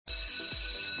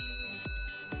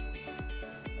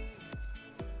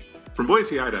From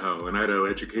Boise, Idaho, and Idaho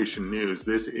Education News,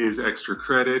 this is Extra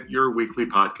Credit, your weekly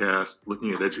podcast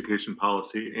looking at education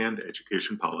policy and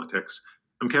education politics.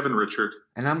 I'm Kevin Richard.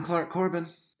 And I'm Clark Corbin.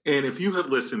 And if you have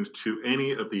listened to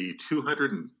any of the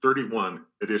 231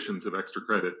 editions of Extra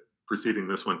Credit preceding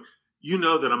this one, you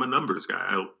know that I'm a numbers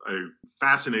guy. I'm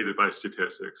fascinated by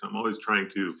statistics. I'm always trying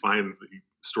to find the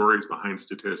stories behind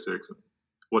statistics, and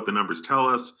what the numbers tell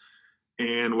us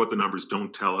and what the numbers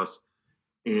don't tell us.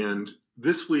 And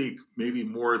this week, maybe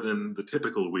more than the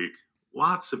typical week,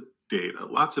 lots of data,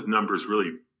 lots of numbers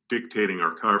really dictating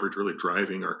our coverage, really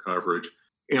driving our coverage.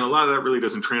 And a lot of that really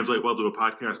doesn't translate well to a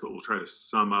podcast, but we'll try to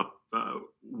sum up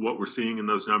what we're seeing in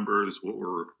those numbers, what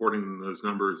we're reporting in those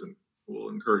numbers, and we'll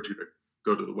encourage you to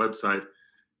go to the website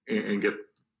and get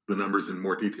the numbers in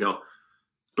more detail.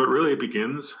 But really, it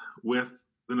begins with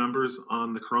the numbers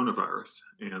on the coronavirus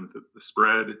and the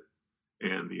spread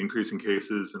and the increase in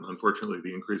cases and, unfortunately,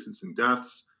 the increases in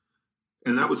deaths.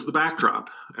 And that was the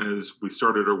backdrop as we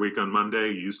started our week on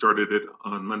Monday. You started it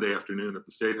on Monday afternoon at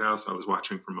the State House. I was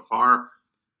watching from afar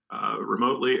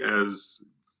remotely as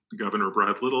Governor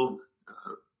Brad Little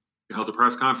held a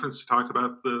press conference to talk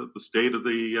about the state of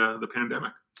the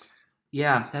pandemic.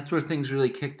 Yeah, that's where things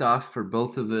really kicked off for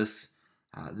both of us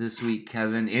this week,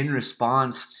 Kevin, in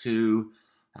response to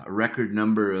a record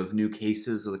number of new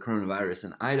cases of the coronavirus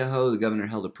in Idaho. The governor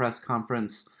held a press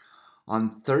conference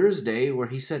on Thursday where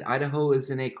he said Idaho is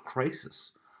in a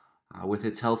crisis with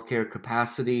its healthcare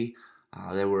capacity.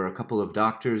 There were a couple of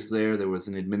doctors there. There was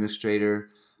an administrator,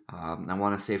 I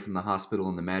want to say from the hospital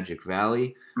in the Magic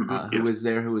Valley, who was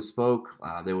there, who spoke.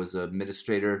 There was an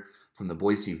administrator from the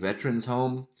Boise Veterans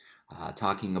Home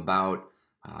talking about,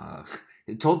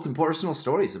 it told some personal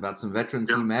stories about some veterans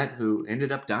he met who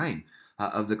ended up dying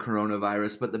of the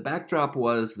coronavirus. But the backdrop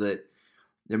was that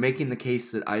they're making the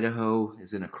case that Idaho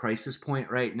is in a crisis point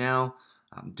right now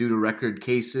due to record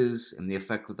cases and the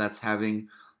effect that that's having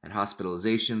at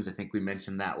hospitalizations. I think we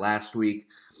mentioned that last week.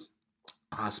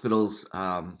 Hospitals,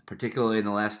 particularly in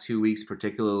the last 2 weeks,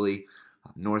 particularly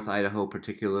North Idaho,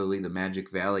 particularly the Magic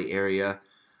Valley area,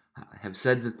 have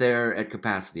said that they're at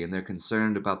capacity and they're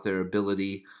concerned about their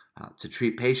ability to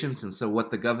treat patients. And so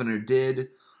what the governor did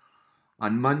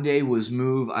on Monday was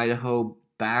move Idaho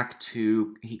back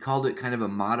to, he called it kind of a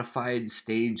modified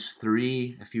stage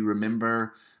 3. If you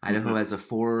remember, Idaho has a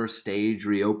 4-stage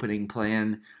reopening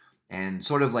plan, and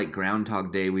sort of like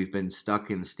Groundhog Day, we've been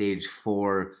stuck in stage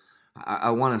 4.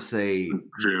 I want to say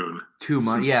June. 2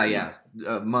 months.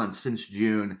 Months since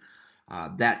June.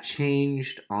 That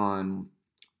changed on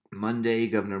Monday.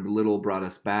 Governor Little brought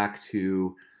us back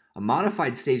to a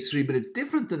modified stage 3, but it's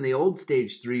different than the old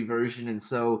stage 3 version, and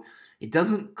so it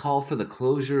doesn't call for the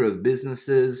closure of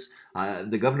businesses.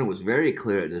 The governor was very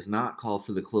clear. It does not call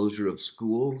for the closure of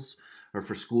schools or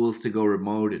for schools to go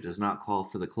remote. It does not call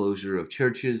for the closure of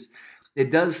churches. It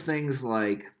does things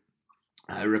like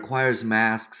it requires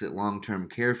masks at long-term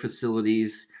care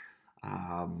facilities.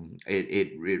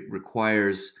 It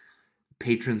requires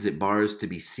patrons at bars to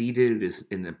be seated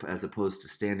as opposed to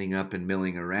standing up and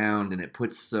milling around, and it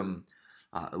puts some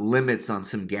limits on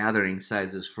some gathering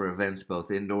sizes for events both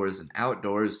indoors and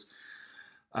outdoors.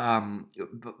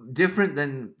 Different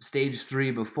than stage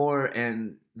 3 before,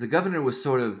 and the governor was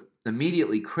sort of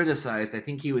immediately criticized. I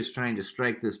think he was trying to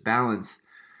strike this balance,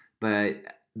 but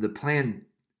the plan,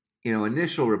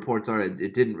 initial reports are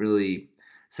it didn't really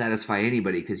satisfy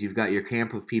anybody, because you've got your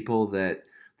camp of people that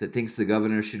thinks the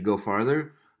governor should go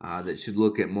farther, that should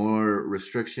look at more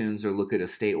restrictions or look at a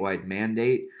statewide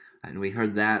mandate. And we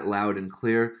heard that loud and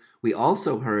clear. We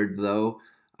also heard, though,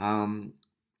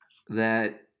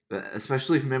 that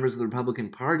especially from members of the Republican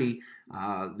Party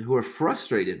who are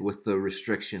frustrated with the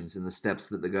restrictions and the steps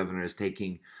that the governor is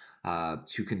taking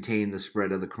to contain the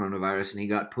spread of the coronavirus. And he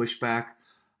got pushback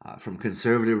from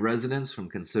conservative residents, from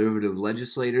conservative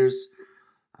legislators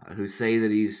who say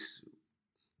that he's,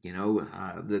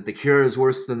 that the cure is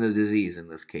worse than the disease in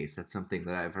this case. That's something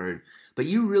that I've heard. But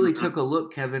you really took a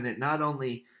look, Kevin, at not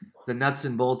only the nuts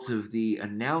and bolts of the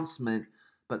announcement,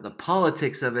 but the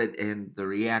politics of it and the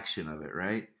reaction of it,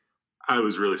 right? I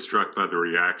was really struck by the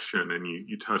reaction, and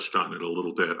you touched on it a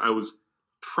little bit. I was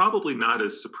probably not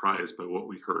as surprised by what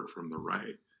we heard from the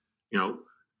right.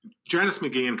 Janice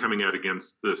McGeehan coming out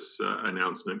against this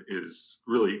announcement is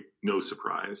really no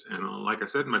surprise. And like I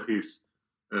said in my piece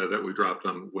that we dropped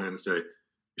on Wednesday,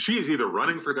 she is either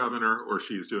running for governor or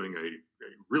she is doing a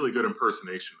really good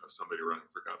impersonation of somebody running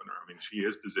for governor. I mean, she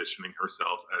is positioning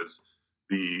herself as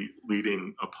the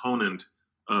leading opponent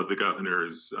of the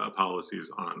governor's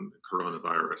policies on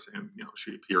coronavirus. And,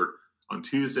 she appeared on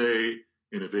Tuesday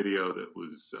in a video that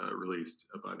was released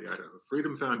by the Idaho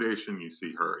Freedom Foundation. You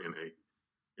see her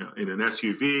in an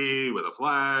SUV with a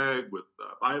flag, with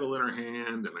a Bible in her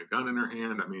hand and a gun in her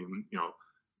hand. I mean,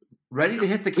 ready to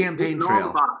hit the campaign hitting all the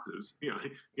trail. boxes.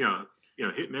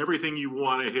 Hitting everything you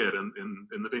want to hit in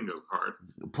the bingo card.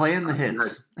 Playing the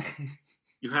hits.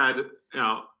 You had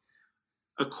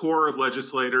a core of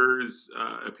legislators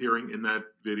appearing in that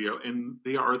video, and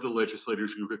they are the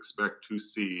legislators you expect to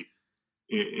see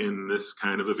in this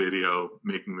kind of a video,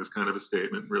 making this kind of a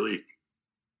statement. Really,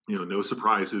 no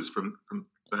surprises from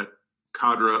that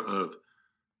cadre of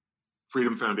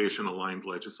Freedom Foundation aligned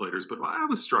legislators. But I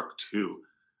was struck too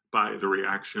by the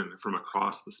reaction from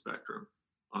across the spectrum.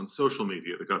 On social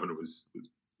media, the governor was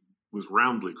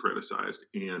roundly criticized,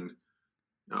 and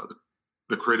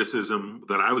the criticism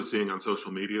that I was seeing on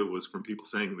social media was from people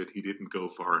saying that he didn't go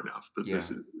far enough. That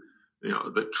this is,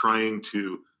 that trying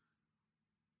to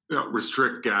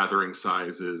restrict gathering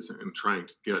sizes and trying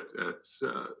to get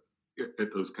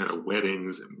at those kind of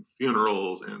weddings and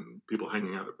funerals and people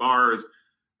hanging out at bars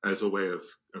as a way of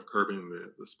curbing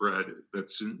the spread,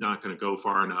 that's not going to go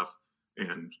far enough.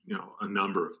 And a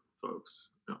number of folks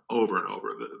over and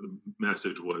over, the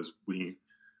message was we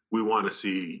want to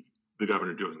see the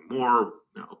governor doing more,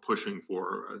 pushing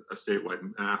for a statewide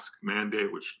mask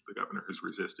mandate, which the governor has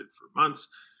resisted for months.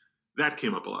 That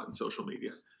came up a lot in social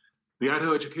media. The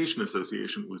Idaho Education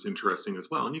Association was interesting as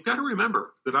well. And you've got to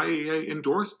remember that IEA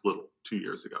endorsed Little 2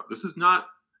 years ago. This is not,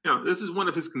 this is one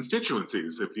of his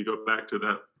constituencies. If you go back to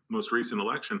that most recent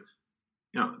election,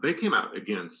 they came out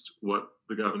against what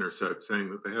the governor said, saying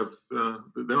that they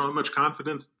don't have much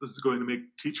confidence that this is going to make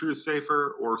teachers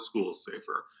safer or schools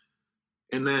safer.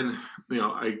 And then,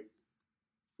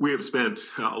 we have spent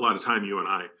a lot of time, you and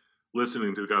I,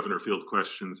 listening to the governor field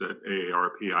questions at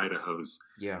AARP Idaho's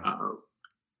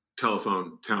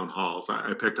telephone town halls.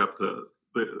 I picked up the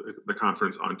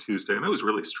conference on Tuesday, and I was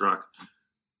really struck.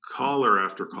 Caller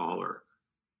after caller,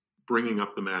 bringing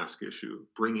up the mask issue,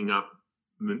 bringing up,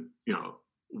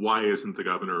 why isn't the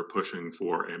governor pushing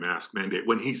for a mask mandate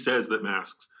when he says that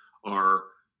masks are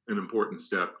an important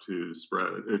step to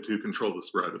control the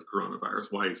spread of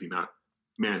coronavirus? Why is he not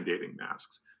mandating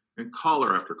masks? And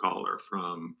caller after caller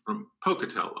from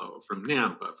Pocatello, from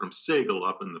Nampa, from Sagal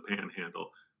up in the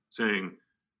Panhandle, saying,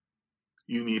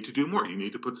 you need to do more. You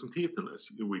need to put some teeth in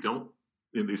this.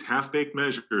 These half-baked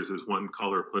measures, as one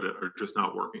caller put it, are just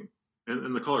not working.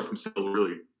 And the caller from Sagal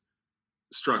really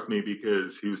struck me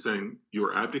because he was saying, you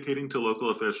are abdicating to local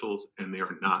officials and they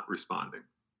are not responding.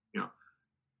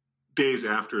 Days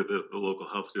after the local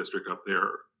health district up there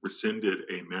rescinded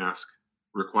a mask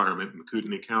requirement in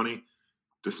Kootenai County,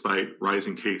 despite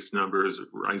rising case numbers,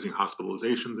 rising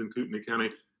hospitalizations in Kootenai County.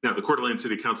 Now, the Coeur d'Alene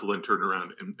City Council then turned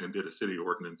around and did a city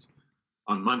ordinance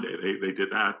on Monday. They did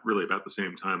that really about the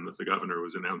same time that the governor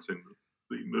was announcing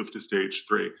the move to stage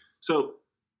 3. So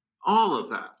all of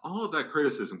that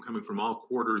criticism coming from all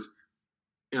quarters,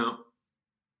 the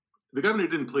governor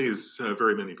didn't please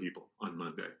very many people on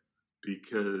Monday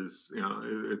because,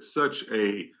 it's such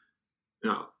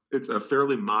it's a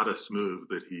fairly modest move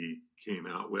that he came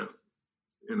out with.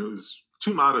 And it was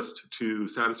too modest to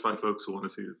satisfy folks who want to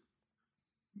see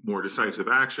more decisive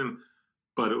action,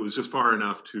 but it was just far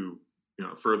enough to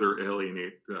further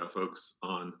alienate folks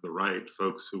on the right,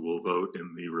 folks who will vote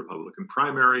in the Republican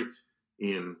primary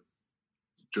in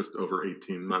just over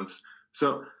 18 months.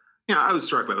 So, I was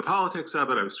struck by the politics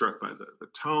of it. I was struck by the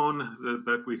tone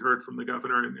that we heard from the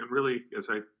governor, and really, as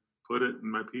I put it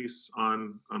in my piece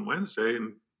on Wednesday,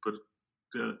 and put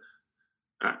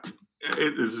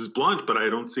this is blunt, but I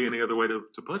don't see any other way to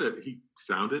put it. He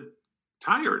sounded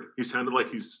tired. He sounded like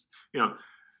he's,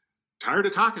 tired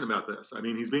of talking about this. I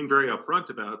mean, he's being very upfront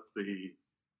about the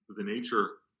nature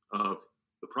of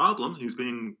the problem. He's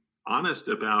being honest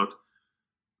about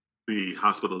the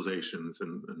hospitalizations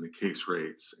and the case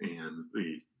rates and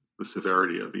the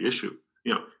severity of the issue.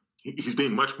 He's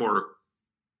being much more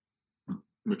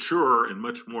mature and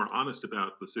much more honest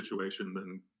about the situation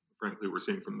than, frankly, we're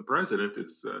seeing from the president.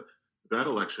 Is that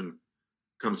election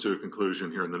comes to a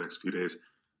conclusion here in the next few days,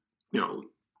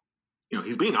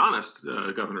 he's being honest,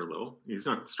 Governor Little. He's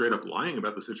not straight up lying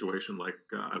about the situation like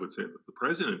I would say that the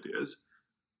president is,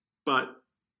 but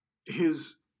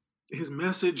his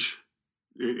message,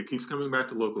 it keeps coming back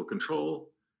to local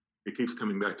control. It keeps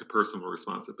coming back to personal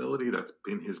responsibility. That's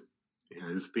been his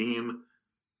theme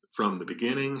from the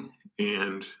beginning.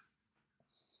 And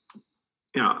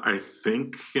I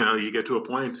think you get to a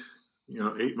point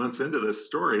 8 months into this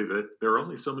story that there are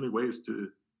only so many ways to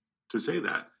say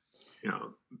that.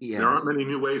 There aren't many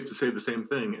new ways to say the same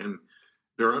thing, and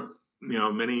there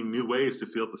many new ways to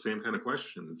field the same kind of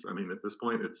questions. I mean, at this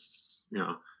point, it's you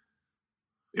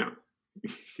know,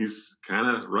 he's kind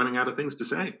of running out of things to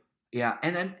say. Yeah,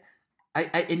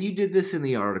 and you did this in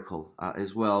the article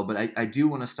as well, but I do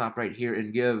want to stop right here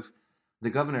and give the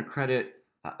governor credit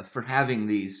for having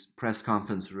these press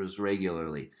conferences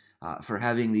regularly, for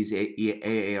having these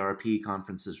AARP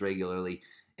conferences regularly,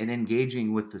 and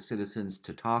engaging with the citizens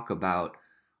to talk about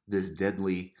this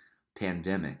deadly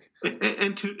pandemic.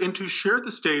 And to share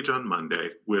the stage on Monday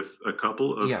with a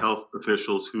couple of Yeah, health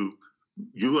officials who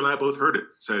you and I both heard it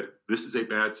said this is a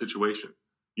bad situation.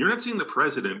 You're not seeing the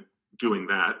president doing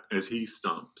that as he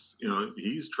stumps.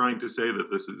 He's trying to say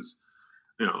that this is,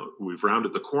 we've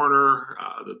rounded the corner,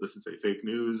 that this is a fake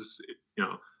news,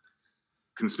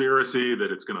 conspiracy,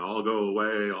 that it's going to all go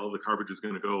away, all the coverage is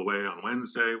going to go away on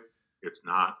Wednesday. It's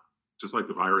not. Just like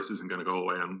the virus isn't going to go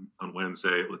away on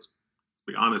Wednesday. Let's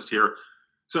be honest here.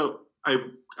 So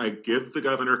I give the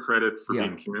governor credit for yeah,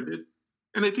 being candid,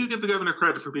 and I do give the governor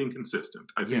credit for being consistent.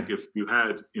 I yeah. think if you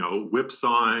had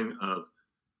whipsawing of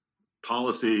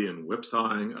policy and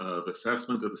whipsawing of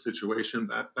assessment of the situation,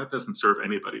 that doesn't serve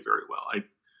anybody very well.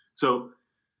 So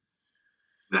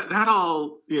that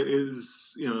all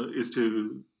is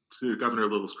to Governor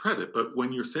Little's credit. But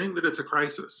when you're saying that it's a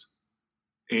crisis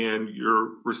and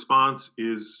your response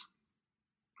is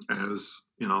as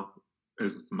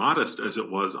as modest as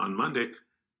it was on Monday,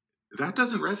 that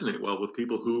doesn't resonate well with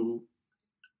people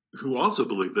who also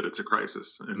believe that it's a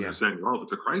crisis. And Yeah. they're saying, well, if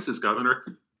it's a crisis,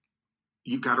 Governor,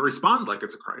 you've got to respond like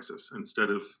it's a crisis instead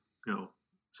of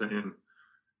saying,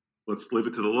 let's leave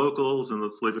it to the locals and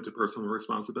let's leave it to personal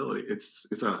responsibility. It's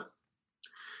a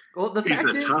Well, the it's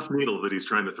fact a is, tough needle that he's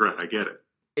trying to thread. I get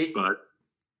it, but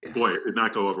boy, it did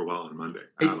not go over well on Monday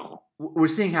at all. we're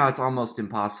seeing how it's almost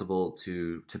impossible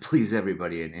to please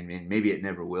everybody, and maybe it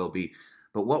never will be.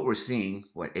 But what we're seeing,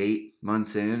 8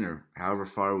 months in, or however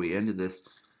far we ended this,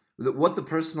 what the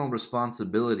personal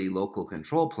responsibility local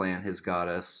control plan has got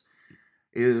us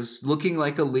is looking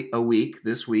like a week,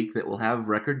 this week, that will have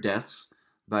record deaths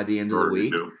by the end of the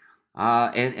week,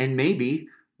 and maybe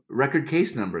record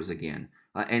case numbers again.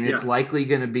 And it's likely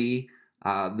going to be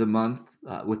the month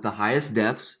with the highest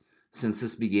deaths since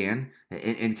this began,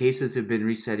 and cases have been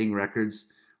resetting records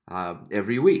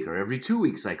every week or every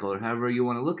 2-week cycle or however you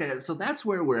want to look at it. So that's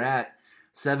where we're at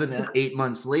 7, 8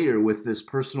 months later with this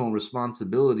personal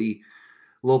responsibility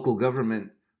local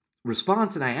government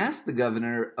response. And I asked the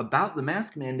governor about the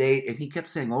mask mandate, and he kept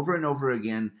saying over and over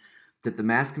again that the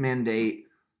mask mandate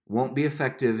won't be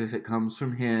effective if it comes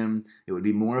from him. It would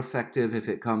be more effective if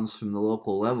it comes from the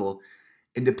local level.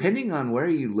 And depending on where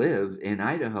you live in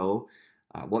Idaho,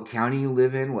 what county you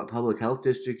live in, what public health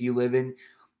district you live in,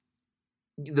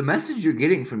 the message you're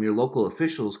getting from your local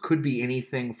officials could be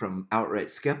anything from outright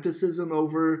skepticism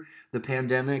over the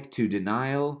pandemic to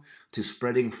denial to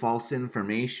spreading false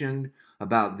information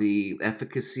about the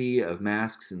efficacy of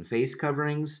masks and face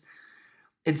coverings.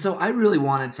 And so I really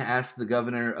wanted to ask the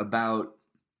governor about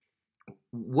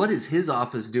what is his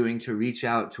office doing to reach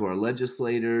out to our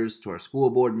legislators, to our school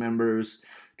board members,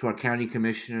 to our county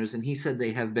commissioners. And he said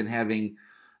they have been having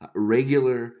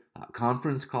regular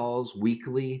conference calls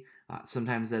weekly.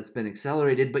 Sometimes that's been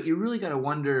accelerated, but you really got to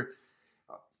wonder,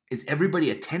 is everybody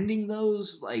attending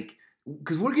those?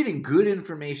 Because we're getting good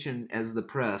information as the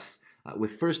press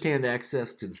with firsthand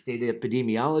access to the state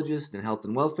epidemiologists and health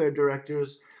and welfare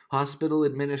directors, hospital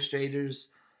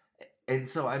administrators. And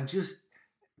so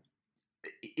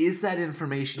is that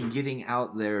information getting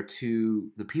out there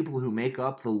to the people who make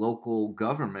up the local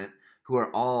government, who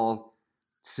are all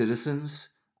citizens,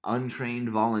 untrained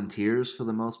volunteers for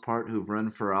the most part, who've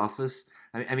run for office?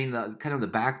 I mean, the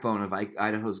backbone of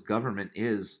Idaho's government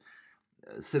is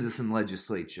a citizen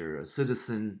legislature, a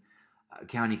citizen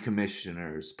county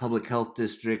commissioners, public health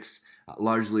districts,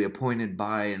 largely appointed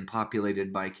by and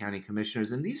populated by county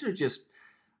commissioners. And these are just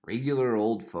regular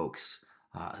old folks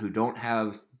who don't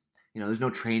have, there's no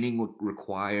training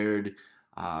required.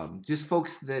 Just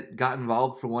folks that got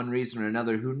involved for one reason or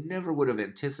another who never would have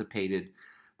anticipated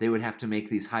they would have to make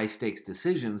these high stakes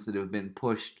decisions that have been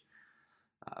pushed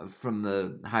from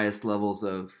the highest levels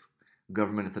of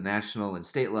government at the national and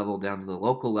state level down to the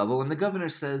local level. And the governor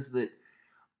says that,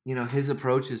 his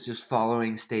approach is just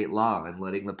following state law and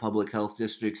letting the public health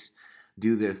districts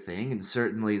do their thing. And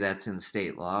certainly that's in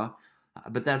state law.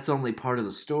 But that's only part of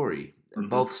the story. Mm-hmm.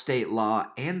 Both state law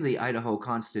and the Idaho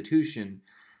Constitution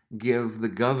give the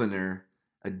governor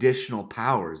additional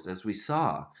powers, as we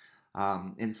saw.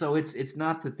 And so it's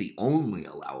not that the only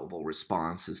allowable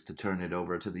response is to turn it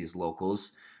over to these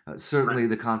locals. Certainly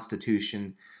the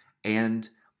Constitution and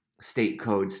state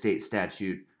code, state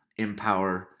statute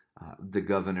empower the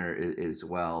governor as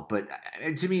well. But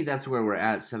to me, that's where we're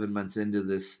at 7 months into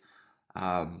this.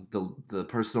 The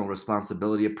personal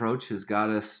responsibility approach has got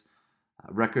us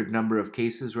a record number of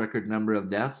cases, record number of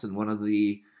deaths, and one of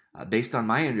the, based on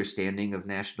my understanding of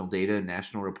national data and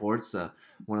national reports,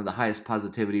 one of the highest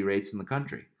positivity rates in the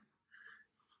country.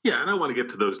 Yeah, and I want to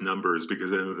get to those numbers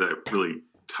because I know that really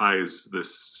ties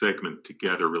this segment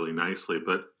together really nicely.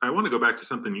 But I want to go back to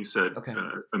something you said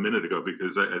a minute ago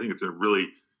because I think it's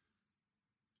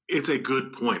a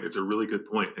good point. It's a really good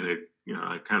point, and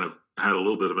I kind of had a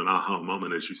little bit of an aha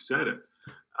moment as you said it.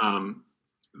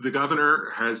 The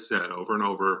governor has said over and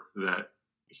over that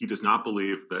he does not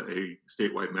believe that a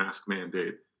statewide mask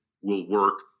mandate will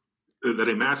work. That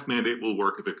a mask mandate will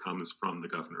work if it comes from the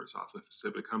governor's office,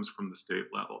 if it comes from the state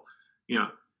level.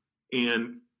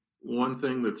 And one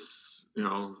thing that's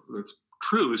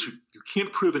true is you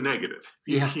can't prove a negative.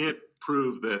 You can't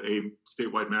prove that a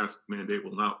statewide mask mandate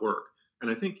will not work. And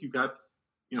I think you've got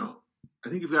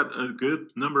a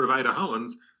good number of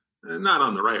Idahoans, not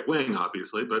on the right wing,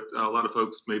 obviously, but a lot of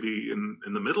folks maybe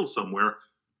in the middle somewhere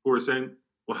who are saying,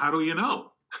 well, how do you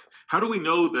know? How do we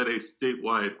know that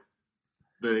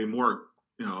a more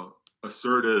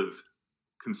assertive,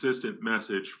 consistent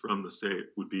message from the state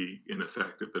would be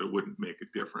ineffective, that it wouldn't make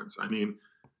a difference? I mean,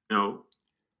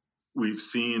 we've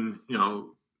seen,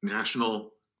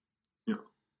 national,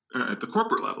 at the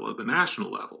corporate level, at the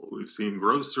national level, we've seen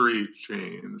grocery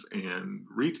chains and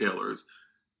retailers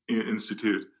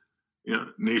institute,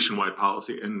 nationwide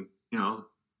policy, and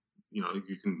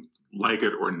you can like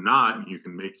it or not, you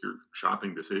can make your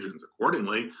shopping decisions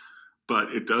accordingly.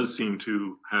 But it does seem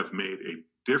to have made a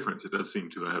difference. It does seem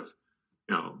to have,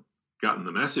 gotten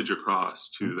the message across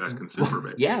to that consumer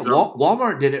base. Yeah, so,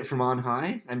 Walmart did it from on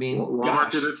high. I mean,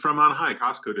 Walmart did it from on high.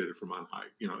 Costco did it from on high.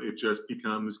 It just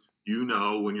becomes,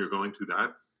 when you're going to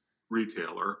that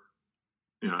retailer,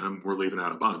 and we're leaving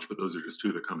out a bunch, but those are just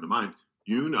two that come to mind.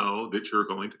 That you're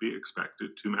going to be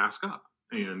expected to mask up,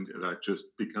 and that just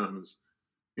becomes,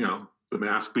 the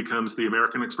mask becomes the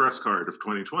American Express card of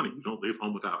 2020. You don't leave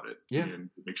home without it. Yeah. And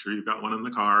make sure you've got one in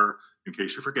the car in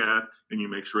case you forget, and you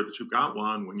make sure that you've got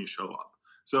one when you show up.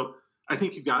 So I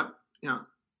think you've got,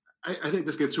 I think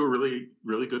this gets to a really,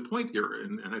 really good point here.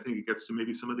 And I think it gets to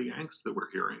maybe some of the angst that we're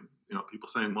hearing. People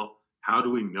saying, well, how do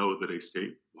we know that a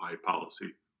statewide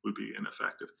policy would be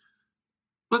ineffective?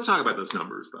 Let's talk about those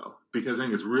numbers, though, because I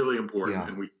think it's really important.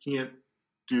 And we can't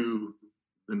do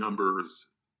the numbers,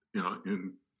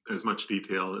 in as much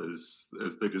detail as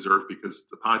they deserve, because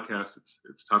the podcast,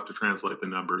 it's tough to translate the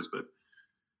numbers. But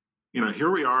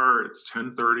here we are. It's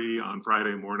 10:30 on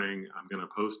Friday morning. I'm going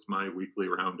to post my weekly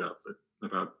roundup at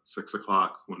about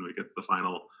 6:00 when we get the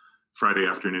final Friday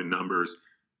afternoon numbers.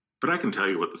 But I can tell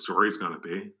you what the story is going to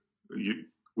be.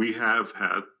 We have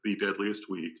had the deadliest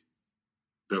week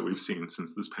that we've seen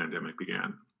since this pandemic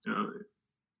began.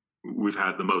 We've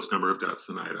had the most number of deaths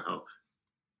in Idaho,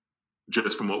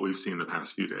 just from what we've seen the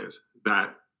past few days.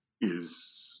 That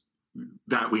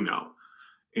we know.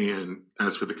 And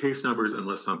as for the case numbers,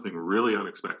 unless something really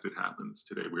unexpected happens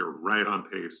today, we are right on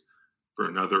pace for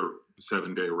another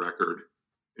 7-day record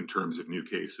in terms of new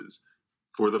cases.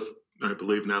 For I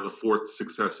believe now the fourth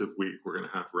successive week, we're going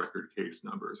to have record case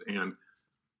numbers. And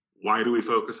why do we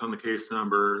focus on the case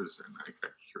numbers? And I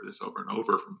hear this over and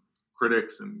over from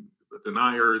critics and the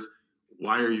deniers.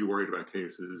 Why are you worried about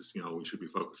cases? We should be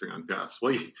focusing on deaths.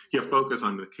 Well, you focus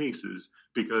on the cases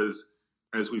because,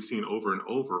 as we've seen over and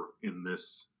over in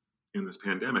this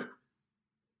pandemic,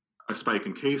 a spike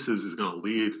in cases is going to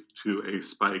lead to a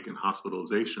spike in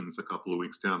hospitalizations a couple of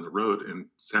weeks down the road. And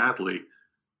sadly,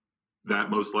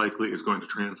 that most likely is going to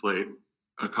translate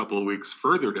a couple of weeks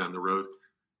further down the road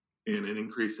in an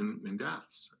increase in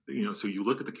deaths. So you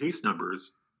look at the case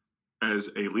numbers as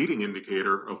a leading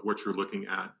indicator of what you're looking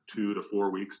at 2 to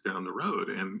 4 weeks down the road.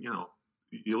 And,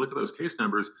 you look at those case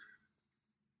numbers,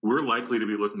 we're likely to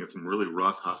be looking at some really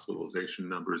rough hospitalization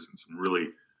numbers and some really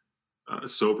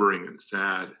sobering and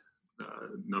sad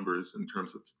numbers in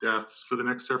terms of deaths for the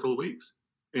next several weeks.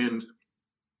 And,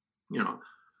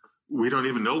 we don't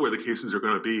even know where the cases are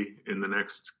going to be in the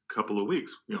next couple of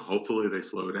weeks. Hopefully they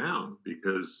slow down,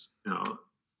 because,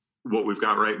 what we've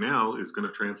got right now is going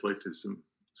to translate to some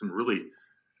really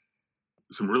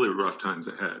rough times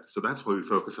ahead. So that's why we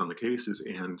focus on the cases.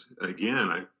 And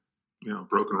again,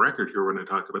 broken record here when I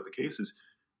talk about the cases,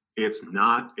 it's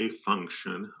not a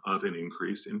function of an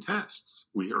increase in tests.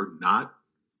 We are not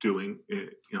doing,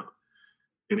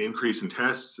 an increase in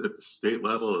tests at the state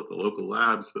level, at the local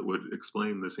labs, that would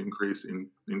explain this increase in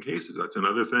cases. That's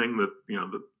another thing that,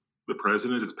 the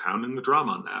president is pounding the drum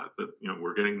on that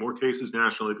we're getting more cases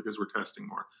nationally because we're testing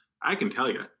more. I can tell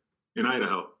you, in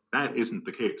Idaho. That isn't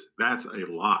the case. That's a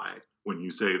lie when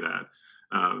you say that,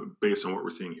 based on what we're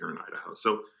seeing here in Idaho.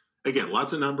 So again,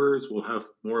 lots of numbers. We'll have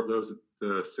more of those at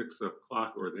 6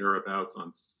 o'clock or thereabouts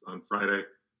on Friday.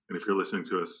 And if you're listening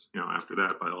to us, after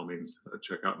that, by all means,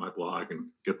 check out my blog and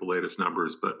get the latest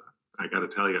numbers. But I got to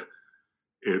tell you,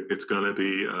 it's going to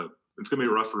be a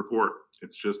rough report.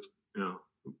 It's just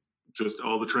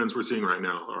all the trends we're seeing right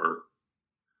now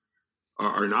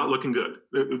are not looking good.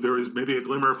 There is maybe a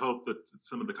glimmer of hope that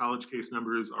some of the college case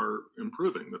numbers are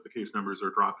improving, that the case numbers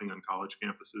are dropping on college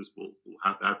campuses. We'll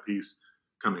have that piece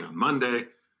coming on Monday,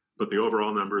 but the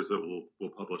overall numbers that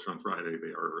we'll publish on Friday,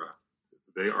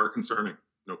 they are concerning,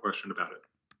 no question about it.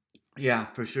 Yeah,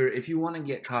 for sure. If you want to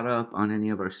get caught up on any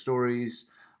of our stories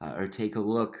or take a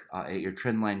look at your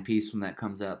trendline piece when that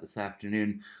comes out this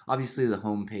afternoon, obviously the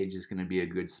homepage is going to be a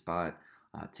good spot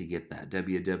to get that,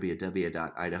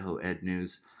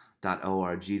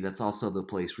 www.idahoednews.org. That's also the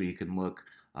place where you can look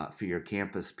for your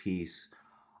campus piece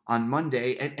on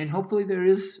Monday. And hopefully there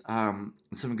is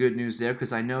some good news there,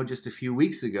 because I know just a few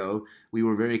weeks ago we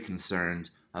were very concerned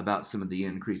about some of the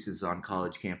increases on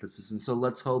college campuses. And so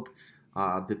let's hope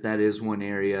that is one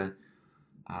area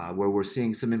where we're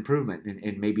seeing some improvement,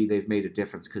 and maybe they've made a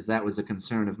difference, because that was a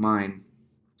concern of mine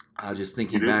just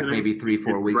thinking back maybe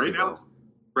 3-4 weeks ago.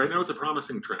 Right now, it's a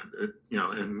promising trend,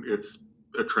 and it's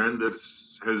a trend that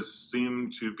has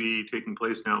seemed to be taking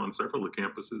place now on several of the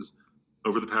campuses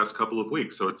over the past couple of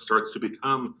weeks. So it starts to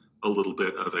become a little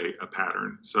bit of a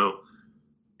pattern. So,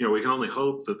 we can only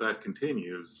hope that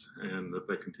continues, and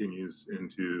that continues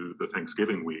into the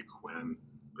Thanksgiving week, when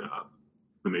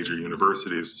the major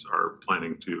universities are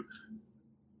planning to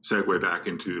segue back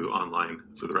into online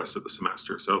for the rest of the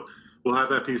semester. So we'll have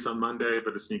that piece on Monday,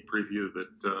 but a sneak preview that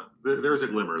there's a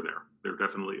glimmer there. There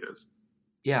definitely is.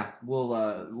 Yeah,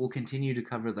 we'll continue to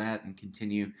cover that and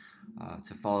continue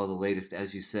to follow the latest.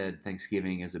 As you said,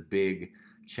 Thanksgiving is a big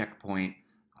checkpoint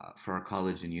for our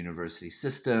college and university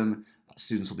system.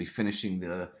 Students will be finishing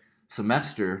the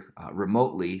semester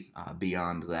remotely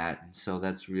beyond that, and so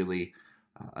that's really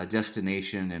a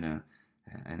destination and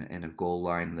a goal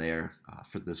line there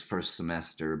for this first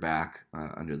semester back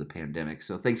under the pandemic.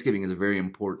 So Thanksgiving is a very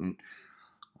important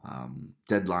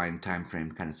deadline time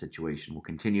frame kind of situation. We'll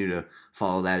continue to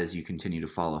follow that as you continue to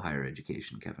follow higher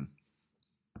education, Kevin.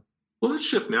 Well, let's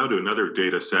shift now to another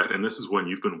data set, and this is one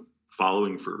you've been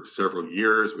following for several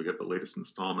years. We got the latest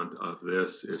installment of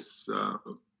this. It's the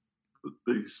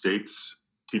state's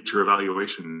teacher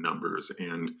evaluation numbers,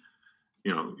 and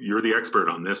you're the expert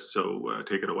on this, so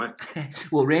take it away.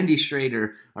 Well, Randy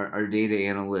Schrader, our data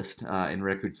analyst and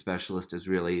record specialist, is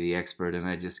really the expert, and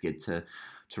I just get to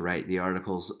write the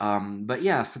articles. But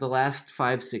yeah, for the last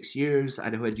 5-6 years,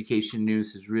 Idaho Education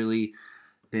News has really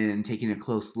been taking a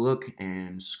close look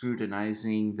and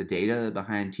scrutinizing the data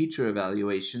behind teacher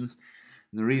evaluations.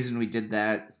 And the reason we did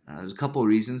that, there's a couple of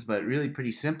reasons, but really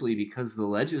pretty simply because the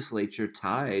legislature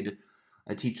tied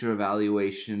a teacher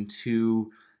evaluation to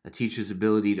a teacher's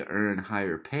ability to earn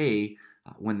higher pay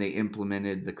when they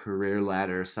implemented the career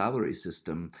ladder salary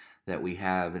system that we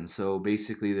have. And so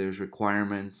basically there's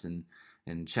requirements and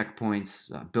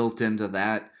checkpoints built into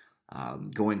that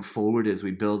going forward as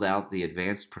we build out the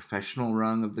advanced professional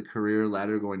rung of the career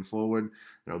ladder going forward.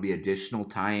 There will be additional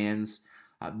tie-ins.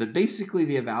 But basically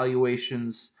the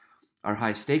evaluations are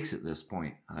high stakes at this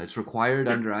point. It's required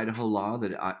under Idaho law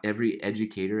that every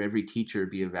educator, every teacher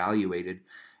be evaluated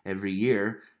every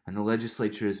year, and the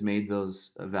legislature has made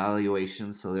those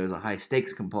evaluations so there's a high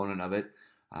stakes component of it.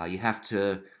 You have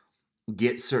to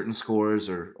get certain scores,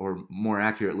 or more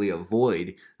accurately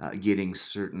avoid getting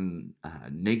certain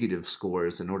negative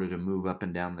scores in order to move up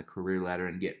and down the career ladder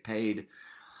and get paid.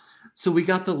 So we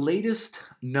got the latest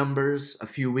numbers a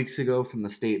few weeks ago from the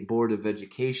State Board of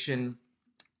Education,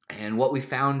 and what we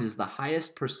found is the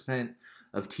highest percent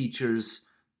of teachers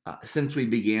since we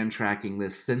began tracking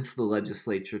this, since the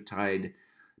legislature tied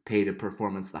pay to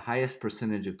performance, the highest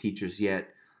percentage of teachers yet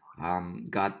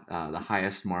got the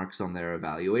highest marks on their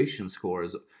evaluation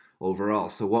scores overall.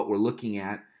 So what we're looking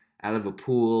at, out of a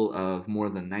pool of more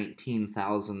than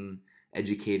 19,000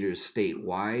 educators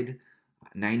statewide,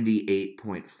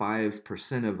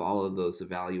 98.5% of all of those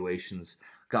evaluations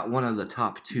got one of the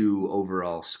top 2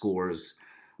 overall scores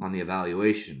on the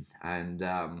evaluation. And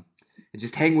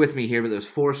just hang with me here, but there's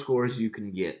 4 scores you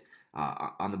can get.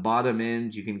 On the bottom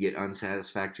end, you can get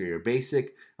unsatisfactory or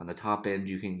basic. On the top end,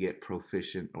 you can get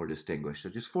proficient or distinguished. So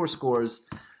just 4 scores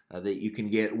that you can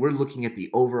get. We're looking at the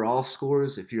overall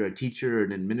scores. If you're a teacher or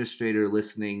an administrator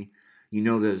listening, you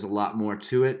know there's a lot more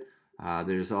to it.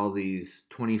 There's all these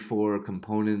 24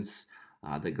 components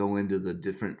that go into the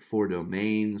different 4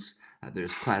 domains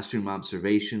There's classroom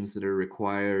observations that are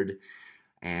required,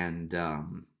 and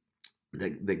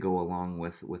that go along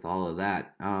with all of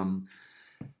that.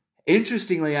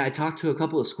 Interestingly, I talked to a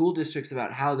couple of school districts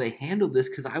about how they handled this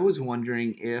because I was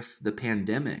wondering if the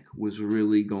pandemic was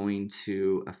really going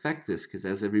to affect this. Because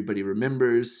as everybody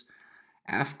remembers,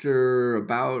 after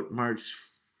about March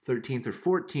 13th or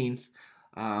 14th,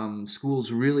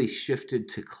 schools really shifted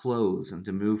to close and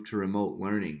to move to remote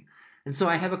learning. And so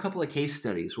I have a couple of case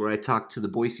studies where I talked to the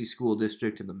Boise School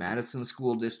District and the Madison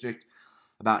School District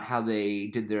about how they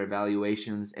did their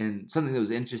evaluations. And something that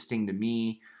was interesting to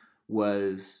me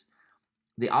was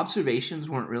the observations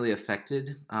weren't really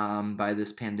affected by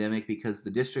this pandemic because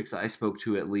the districts I spoke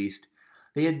to, at least,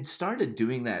 they had started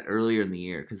doing that earlier in the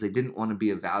year because they didn't want to be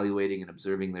evaluating and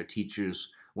observing their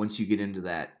teachers once you get into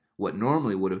that, what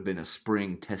normally would have been a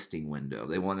spring testing window.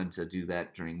 They wanted to do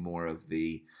that during more of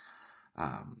the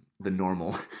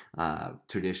normal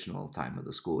traditional time of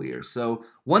the school year. So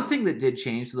one thing that did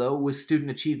change, though, was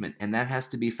student achievement, and that has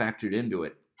to be factored into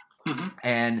it. Mm-hmm.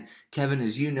 And Kevin,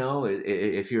 as you know,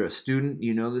 if you're a student,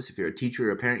 you know this. If you're a teacher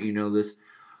or a parent, you know this.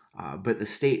 But the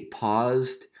state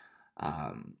paused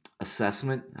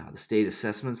assessment, the state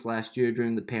assessments last year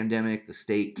during the pandemic. The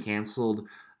state canceled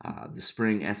the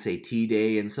spring SAT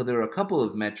day. And so there were a couple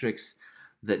of metrics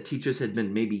that teachers had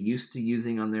been maybe used to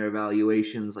using on their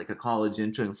evaluations, like a college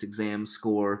entrance exam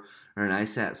score or an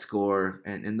ISAT score.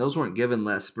 And those weren't given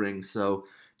last spring. So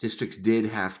districts did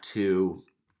have to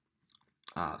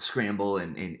scramble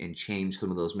and change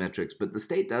some of those metrics. But the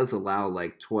state does allow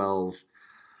like 12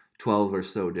 or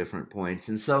so different points.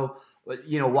 And so,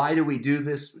 why do we do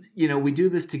this? We do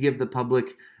this to give the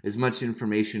public as much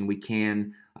information we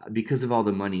can because of all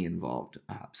the money involved.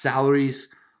 Salaries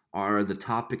are the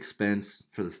top expense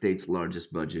for the state's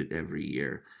largest budget every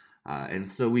year. And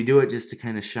so we do it just to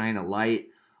kind of shine a light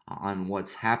on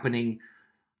what's happening.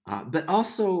 But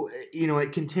also,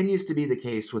 it continues to be the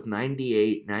case with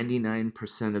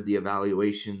 99% of the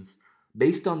evaluations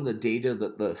based on the data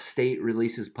that the state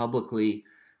releases publicly.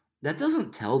 That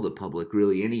doesn't tell the public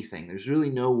really anything. There's really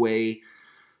no way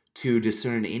to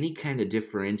discern any kind of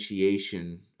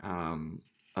differentiation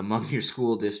among your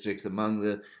school districts, among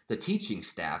the teaching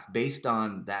staff based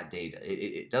on that data.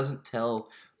 It doesn't tell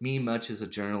me much as a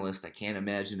journalist. I can't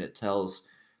imagine it tells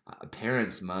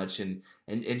parents much. And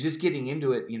just getting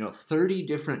into it, 30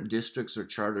 different districts or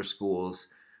charter schools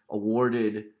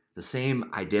awarded the same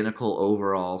identical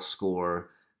overall score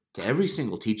to every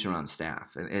single teacher on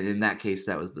staff. And in that case,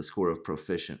 that was the score of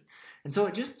proficient. And so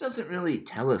it just doesn't really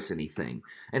tell us anything.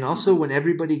 And also, when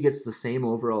everybody gets the same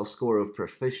overall score of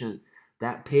proficient,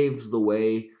 that paves the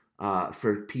way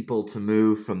for people to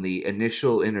move from the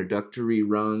initial introductory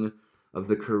rung of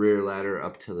the career ladder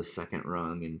up to the second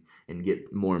rung and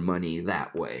get more money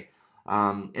that way.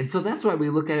 And so that's why we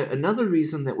look at it. Another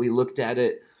reason that we looked at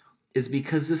it is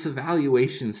because this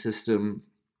evaluation system,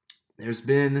 there's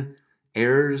been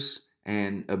errors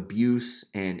and abuse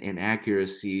and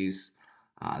inaccuracies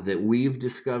that we've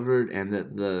discovered, and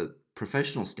that the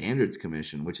Professional Standards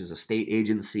Commission, which is a state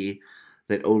agency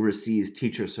that oversees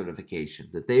teacher certification,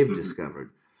 that they've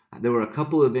discovered. There were a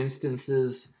couple of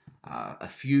instances a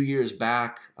few years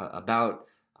back, about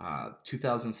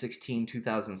 2016,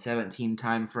 2017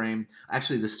 timeframe.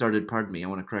 Actually, this started, pardon me, I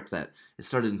want to correct that. It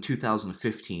started in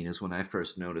 2015 is when I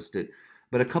first noticed it.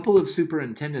 But a couple of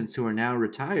superintendents who are now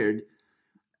retired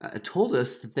told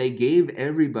us that they gave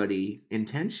everybody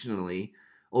intentionally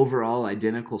overall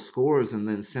identical scores and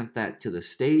then sent that to the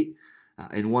state.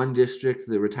 In one district,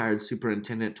 the retired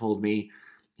superintendent told me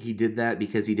he did that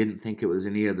because he didn't think it was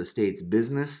any of the state's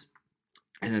business.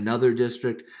 In another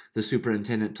district, the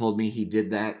superintendent told me he did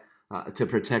that to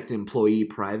protect employee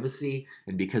privacy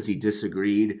and because he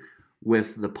disagreed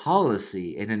with the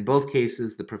policy. And in both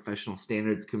cases, the Professional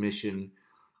Standards Commission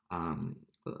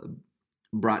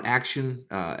brought action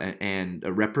and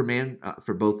a reprimand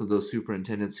for both of those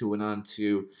superintendents who went on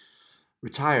to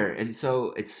retire. And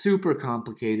so it's super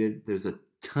complicated. There's a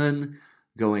ton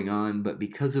going on, but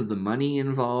because of the money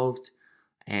involved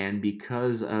and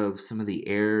because of some of the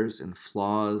errors and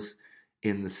flaws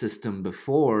in the system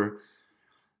before,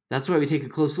 that's why we take a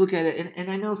close look at it.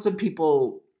 And I know some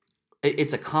people,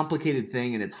 it's a complicated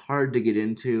thing and it's hard to get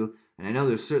into. And I know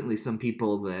there's certainly some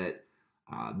people that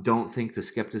don't think the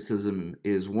skepticism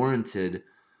is warranted.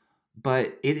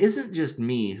 But it isn't just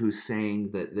me who's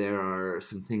saying that there are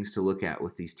some things to look at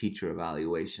with these teacher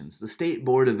evaluations. The State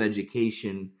Board of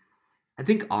Education, I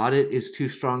think audit is too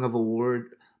strong of a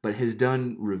word, but has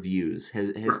done reviews,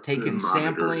 has taken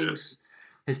samplings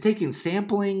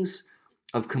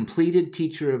of completed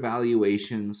teacher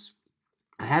evaluations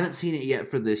I haven't seen it yet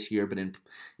for this year, but in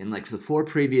like the 4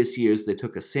 previous years, they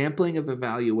took a sampling of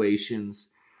evaluations,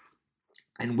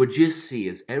 and what you see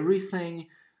is everything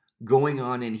going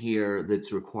on in here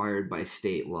that's required by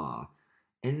state law.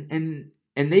 And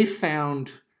they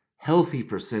found healthy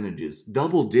percentages,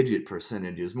 double digit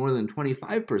percentages, more than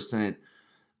 25%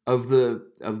 of the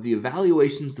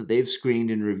evaluations that they've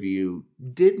screened and reviewed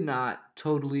did not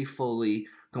totally fully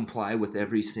comply with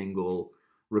every single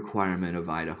requirement of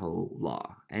Idaho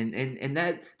law. And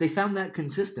that they found that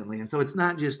consistently. And so it's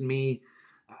not just me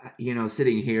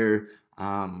sitting here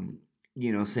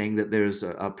saying that there's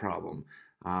a problem.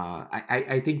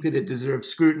 I think that it deserves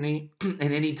scrutiny, and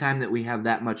any time that we have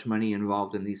that much money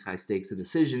involved in these high stakes of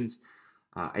decisions,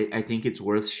 I think it's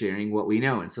worth sharing what we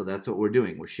know, and so that's what we're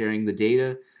doing. We're sharing the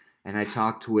data, and I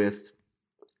talked with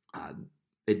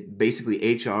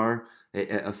basically HR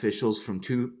officials from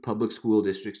 2 public school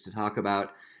districts to talk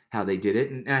about how they did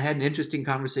it, and I had an interesting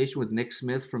conversation with Nick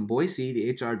Smith from Boise, the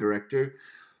HR director,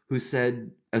 who said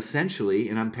essentially,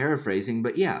 and I'm paraphrasing,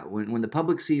 but yeah, when the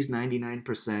public sees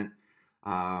 99%,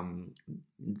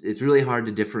 it's really hard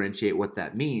to differentiate what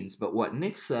that means. But what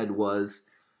Nick said was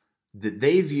that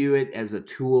they view it as a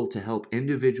tool to help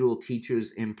individual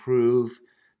teachers improve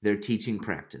their teaching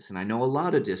practice. And I know a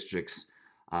lot of districts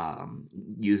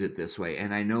use it this way.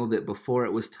 And I know that before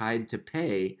it was tied to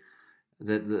pay,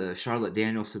 that the Charlotte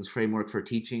Danielson's framework for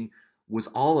teaching was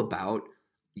all about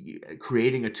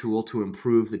creating a tool to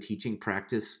improve the teaching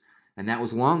practice. And that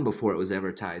was long before it was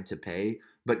ever tied to pay.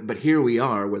 But here we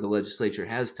are where the legislature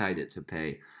has tied it to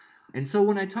pay. And so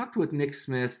when I talked with Nick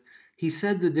Smith, he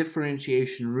said the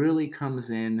differentiation really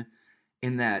comes in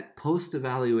that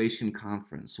post-evaluation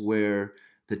conference where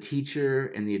the teacher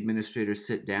and the administrator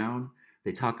sit down.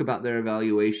 They talk about their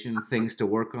evaluation, things to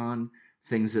work on,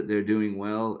 things that they're doing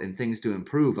well, and things to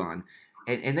improve on.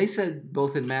 And they said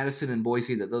both in Madison and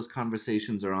Boise that those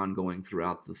conversations are ongoing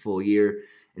throughout the full year.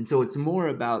 And so it's more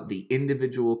about the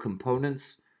individual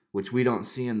components, which we don't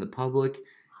see in the public,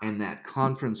 and that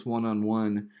conference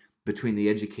one-on-one between the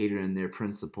educator and their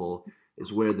principal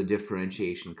is where the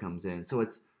differentiation comes in. So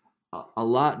it's a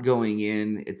lot going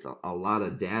in. It's a lot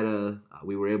of data.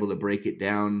 We were able to break it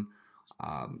down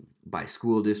by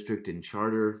school district and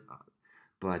charter.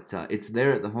 But it's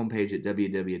there at the homepage at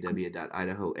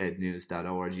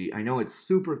www.idahoednews.org. I know it's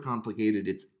super complicated.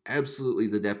 It's absolutely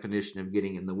the definition of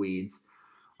getting in the weeds.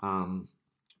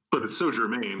 But it's so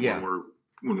germane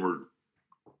when we're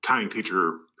tying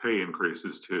teacher pay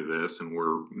increases to this, and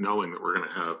we're knowing that we're going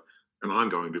to have an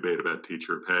ongoing debate about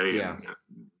teacher pay, and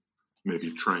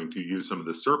maybe trying to use some of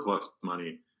the surplus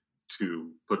money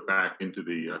to put back into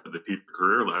the teacher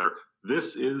career ladder.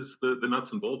 This is the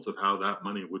nuts and bolts of how that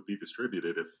money would be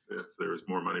distributed if there's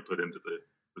more money put into the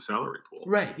salary pool.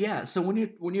 Right. Yeah. So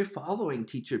when you're following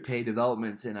teacher pay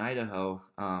developments in Idaho,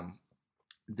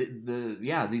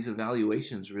 these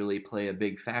evaluations really play a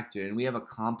big factor, and we have a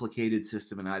complicated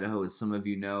system in Idaho, as some of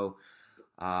you know.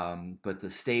 But the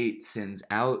state sends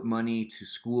out money to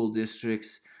school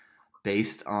districts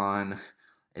based on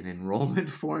an enrollment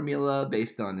formula,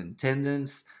 based on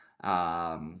attendance.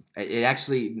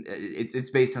 It's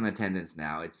based on attendance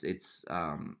now. It's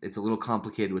a little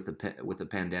complicated with the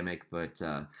pandemic, but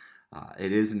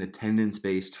it is an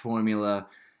attendance-based formula.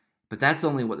 But that's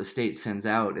only what the state sends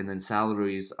out, and then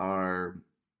salaries are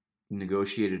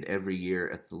negotiated every year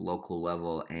at the local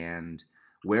level, and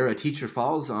where a teacher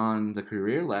falls on the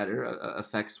career ladder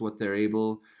affects what they're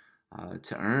able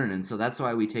to earn. And so that's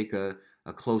why we take a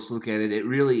close look at it. It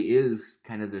really is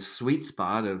kind of this sweet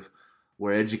spot of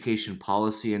where education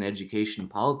policy and education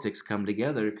politics come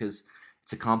together, because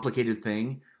it's a complicated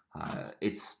thing.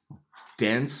 It's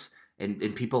dense,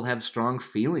 and people have strong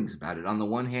feelings about it. On the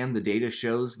one hand, the data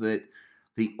shows that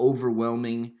the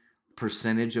overwhelming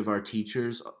percentage of our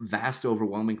teachers, vast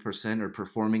overwhelming percent, are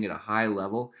performing at a high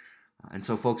level. And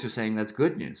so folks are saying that's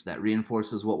good news. That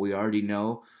reinforces what we already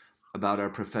know about our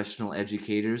professional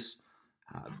educators.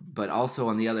 But also,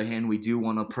 on the other hand, we do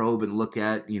want to probe and look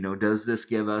at, does this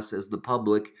give us as the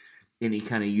public any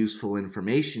kind of useful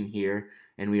information here?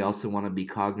 And we also want to be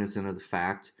cognizant of the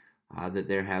fact that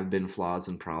there have been flaws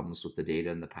and problems with the data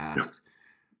in the past. Yeah.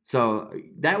 So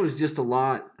that was just a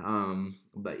lot.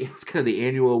 But it's kind of the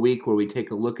annual week where we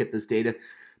take a look at this data.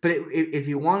 But if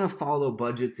you want to follow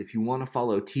budgets, if you want to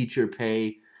follow teacher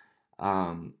pay,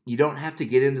 you don't have to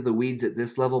get into the weeds at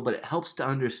this level, but it helps to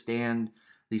understand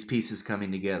these pieces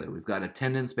coming together. We've got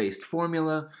attendance-based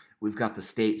formula. We've got the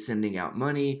state sending out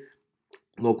money,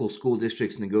 local school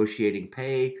districts negotiating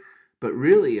pay. But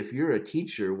really, if you're a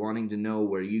teacher wanting to know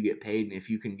where you get paid and if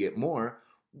you can get more,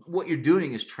 what you're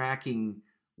doing is tracking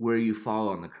where you fall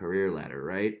on the career ladder,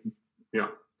 right? Yeah.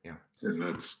 Yeah. And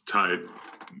that's tied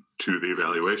to the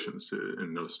evaluations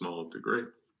in no small degree.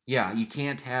 Yeah, you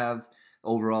can't have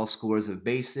overall scores of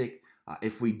basic.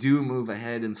 If we do move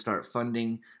ahead and start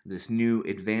funding this new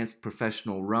advanced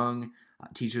professional rung,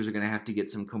 teachers are going to have to get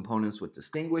some components with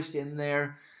distinguished in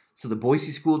there. So the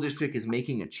Boise School District is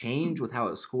making a change with how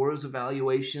it scores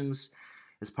evaluations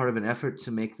as part of an effort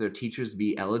to make their teachers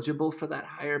be eligible for that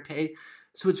higher pay.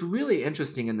 So it's really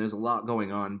interesting, and there's a lot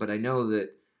going on. But I know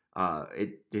that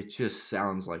it just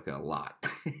sounds like a lot.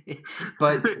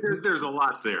 But There's a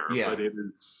lot there, yeah, but it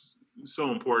is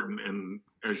so important. And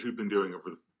as you've been doing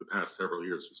over the past several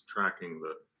years, just tracking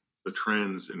the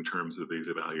trends in terms of these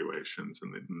evaluations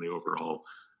and the overall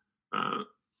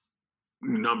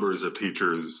numbers of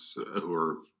teachers who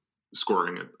are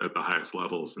scoring at the highest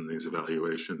levels in these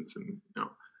evaluations, and you know,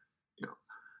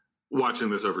 watching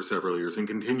this over several years and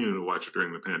continuing to watch it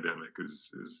during the pandemic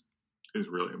is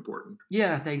really important.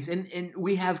 yeah, thanks. And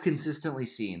we have consistently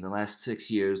seen the last 6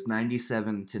 years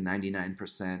 97 to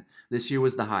 99%. This year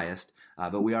was the highest,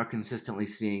 but we are consistently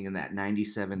seeing in that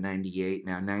 97, 98,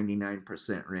 now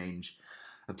 99% range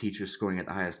of teachers scoring at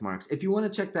the highest marks. If you want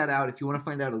to check that out, if you want to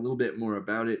find out a little bit more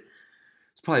about it,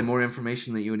 it's probably more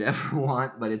information than you would ever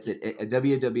want, but it's at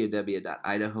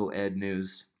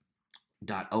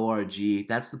www.idahoednews.org.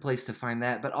 That's the place to find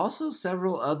that, but also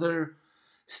several other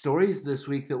stories this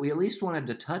week that we at least wanted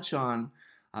to touch on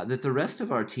that the rest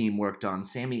of our team worked on.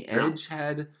 Sammy Edge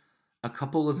had a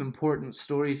couple of important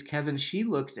stories. Kevin, she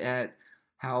looked at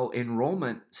how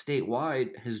enrollment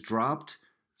statewide has dropped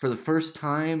for the first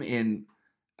time in,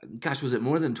 gosh, was it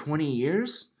more than 20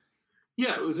 years?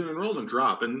 Yeah, it was an enrollment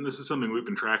drop, and this is something we've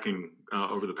been tracking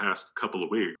over the past couple of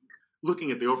weeks,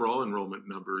 looking at the overall enrollment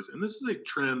numbers. And this is a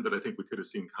trend that I think we could have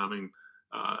seen coming.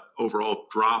 Overall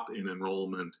drop in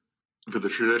enrollment for the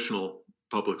traditional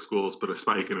public schools, but a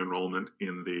spike in enrollment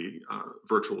in the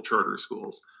virtual charter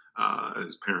schools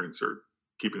as parents are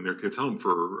keeping their kids home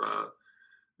for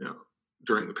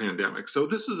during the pandemic. So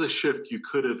this is a shift you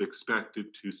could have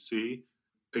expected to see.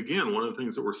 Again, one of the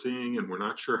things that we're seeing, and we're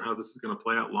not sure how this is going to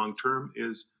play out long term,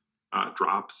 is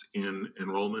drops in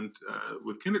enrollment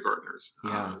with kindergartners.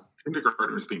 Yeah.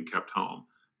 Kindergartners being kept home,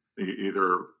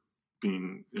 either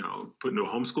being put into a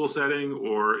homeschool setting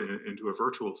or into a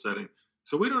virtual setting.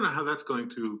 So we don't know how that's going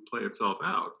to play itself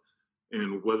out,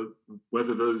 and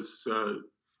whether those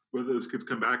kids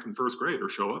come back in first grade or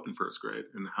show up in first grade,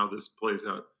 and how this plays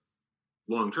out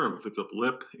long term. If it's a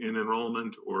blip in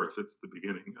enrollment or if it's the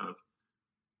beginning of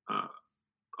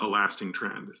a lasting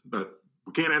trend. But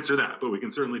we can't answer that, but we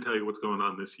can certainly tell you what's going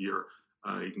on this year.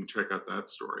 You can check out that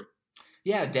story.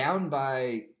 Yeah, down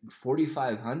by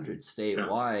 4,500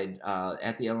 statewide. Yeah.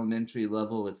 At the elementary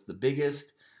level, it's the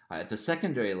biggest. At the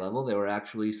secondary level, there were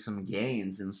actually some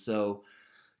gains, and so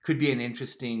could be an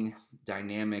interesting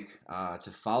dynamic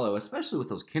to follow, especially with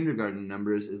those kindergarten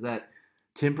numbers. Is that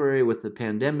temporary with the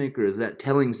pandemic, or is that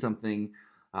telling something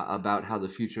about how the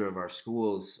future of our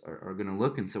schools are going to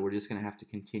look? And so we're just going to have to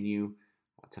continue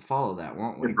to follow that,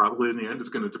 won't we? And probably in the end, it's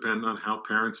going to depend on how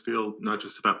parents feel, not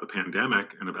just about the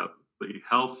pandemic and about the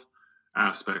health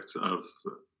aspects of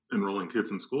enrolling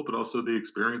kids in school, but also the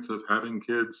experience of having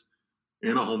kids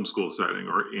in a homeschool setting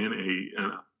or in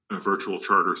a virtual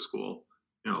charter school.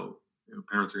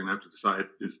 Parents are going to have to decide,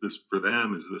 is this for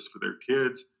them? Is this for their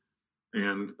kids?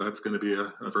 And that's going to be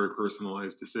a very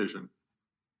personalized decision.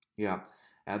 Yeah,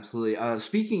 absolutely.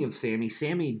 Speaking of Sammy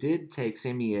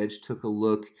Edge took a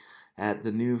look at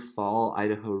the new fall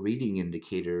Idaho Reading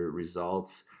Indicator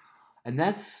results, and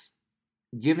that's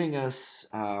giving us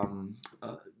an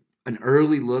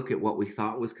early look at what we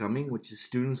thought was coming, which is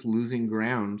students losing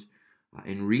ground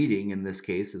in reading, in this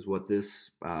case, is what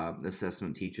this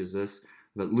assessment teaches us,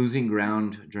 but losing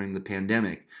ground during the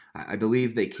pandemic. I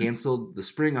believe they canceled the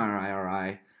spring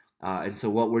RIRI, and so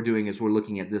what we're doing is we're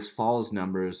looking at this fall's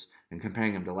numbers and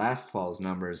comparing them to last fall's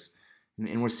numbers,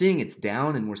 and we're seeing it's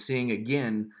down, and we're seeing,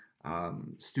 again,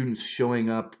 students showing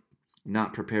up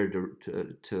not prepared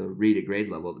to read at grade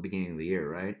level at the beginning of the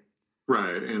year, right?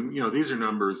 Right, and these are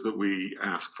numbers that we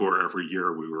ask for every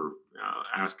year. We were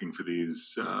asking for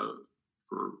these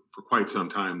for quite some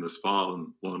time this fall, and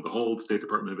lo and behold, State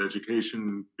Department of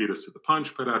Education beat us to the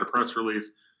punch, put out a press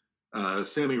release.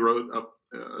 Sammy wrote up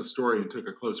a story and took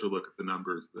a closer look at the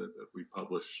numbers that we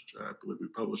published. I believe we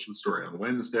published the story on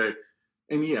Wednesday,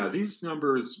 and yeah, these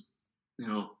numbers,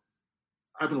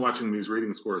 I've been watching these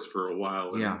reading scores for a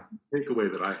while, and the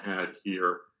takeaway that I had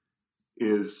here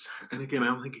is, and again, I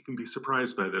don't think you can be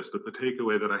surprised by this, but the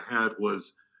takeaway that I had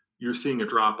was you're seeing a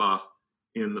drop off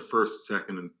in the first,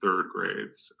 second, and third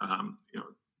grades.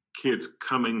 Kids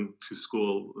coming to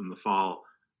school in the fall,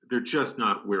 they're just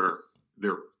not where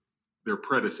their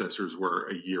predecessors were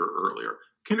a year earlier.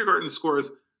 Kindergarten scores,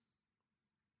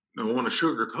 I don't want to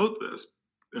sugarcoat this.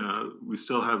 We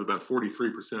still have about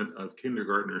 43% of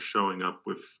kindergartners showing up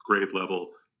with grade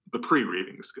level, the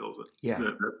pre-reading skills that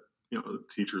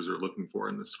teachers are looking for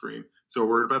in the screen. So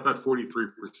we're about that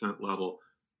 43% level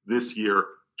this year,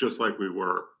 just like we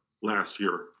were last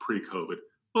year pre-COVID.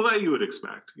 Well, that you would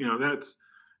expect. That's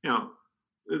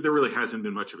there really hasn't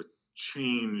been much of a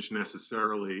change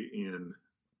necessarily in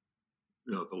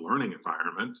the learning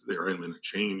environment. There hasn't been a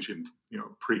change in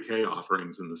pre-K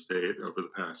offerings in the state over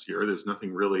the past year. There's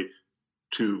nothing really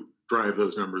to drive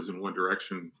those numbers in one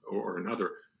direction or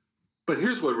another. But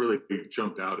here's what really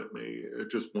jumped out at me,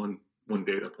 just one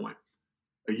data point.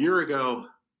 A year ago,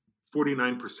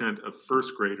 49% of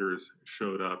first graders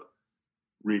showed up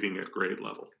reading at grade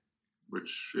level,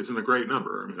 which isn't a great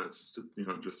number. I mean, that's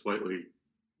just slightly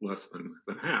less than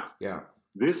half. Yeah.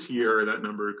 This year, that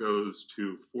number goes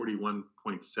to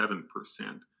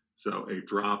 41.7%, so a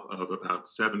drop of about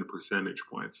 7 percentage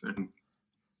points. And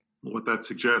what that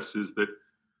suggests is that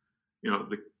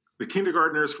the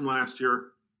kindergartners from last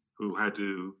year who had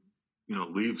to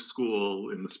leave school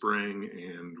in the spring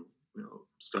and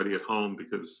study at home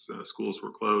because schools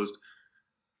were closed,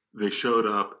 they showed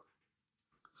up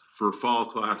for fall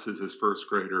classes as first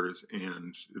graders,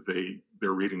 and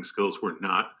their reading skills were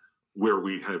not where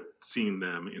we had seen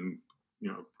them in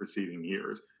preceding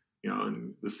years.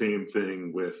 And the same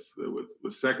thing with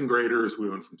second graders. We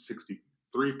went from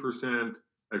 63%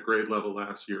 at grade level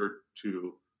last year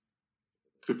to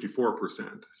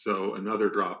 54%. So another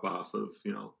drop off of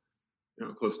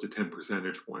close to 10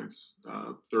 percentage points.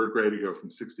 Third grade, you go from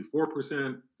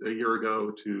 64% a year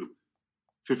ago to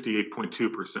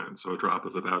 58.2%. So a drop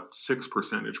of about 6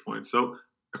 percentage points. So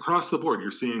across the board,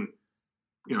 you're seeing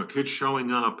kids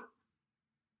showing up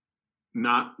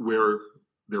not where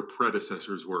their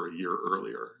predecessors were a year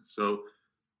earlier. So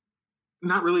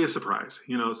not really a surprise.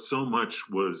 So much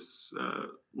was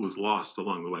lost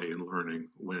along the way in learning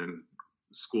when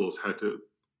schools had to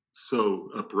so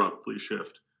abruptly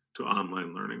shift to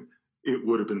online learning. It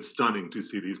would have been stunning to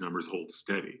see these numbers hold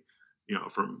steady,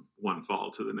 from one fall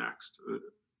to the next.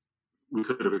 We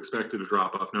could have expected a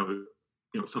drop off. No,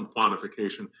 some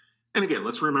quantification. And again,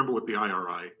 let's remember what the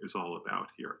IRI is all about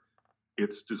here.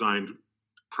 It's designed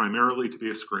primarily to be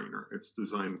a screener. It's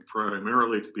designed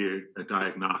primarily to be a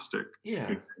diagnostic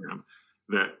exam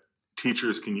that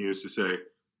teachers can use to say,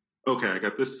 okay, I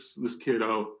got this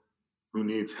kiddo who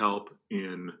needs help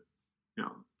in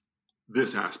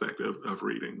this aspect of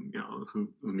reading, who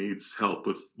needs help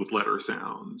with letter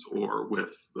sounds or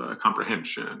with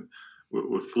comprehension,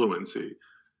 with fluency.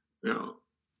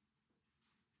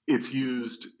 It's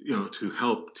used to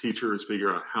help teachers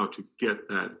figure out how to get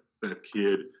that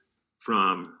kid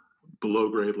from below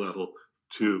grade level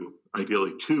to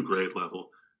ideally to grade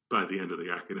level by the end of the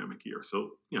academic year.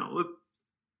 So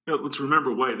let's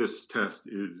remember why this test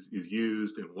is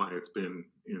used and why it's been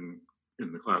in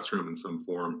the classroom in some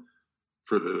form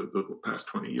for the past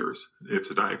 20 years.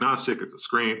 It's a diagnostic, it's a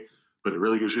screen, but it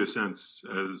really gives you a sense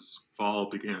as fall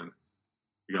began.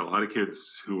 You got a lot of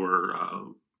kids who are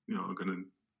who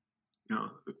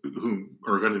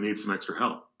are going to need some extra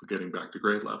help getting back to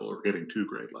grade level or getting to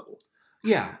grade level.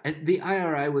 Yeah, and the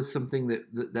IRI was something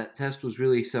that test was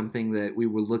really something that we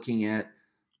were looking at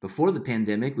before the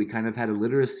pandemic. We kind of had a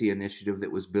literacy initiative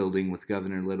that was building with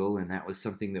Governor Little, and that was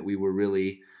something that we were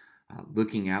really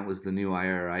looking at, was the new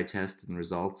IRI test and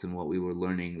results and what we were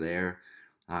learning there.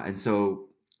 And so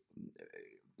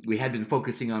we had been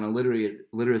focusing on a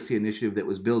literacy initiative that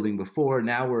was building before.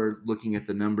 Now we're looking at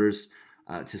the numbers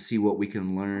to see what we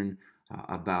can learn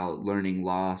about learning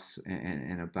loss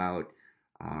and about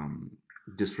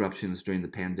disruptions during the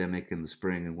pandemic in the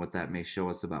spring and what that may show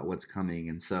us about what's coming.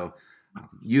 And so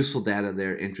useful data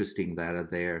there, interesting data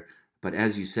there. But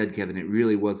as you said, Kevin, it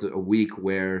really was a week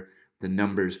where the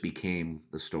numbers became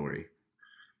the story. It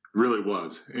really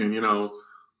was. And,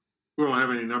 we don't have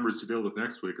any numbers to deal with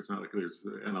next week. It's not like there's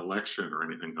an election or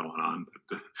anything going on.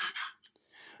 But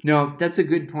no, that's a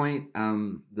good point,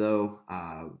 though.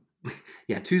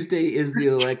 Tuesday is the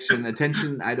election.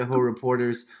 Attention, Idaho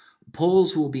reporters.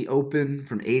 Polls will be open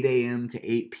from 8 a.m. to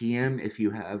 8 p.m. If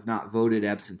you have not voted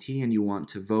absentee and you want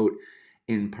to vote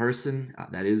in person,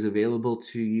 that is available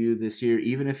to you this year.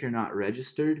 Even if you're not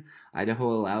registered, Idaho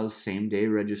allows same-day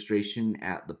registration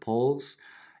at the polls.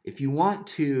 If you want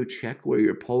to check where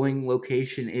your polling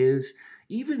location is,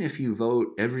 even if you vote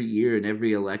every year in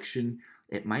every election,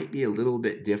 it might be a little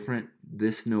bit different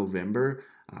this November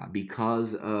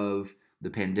because of the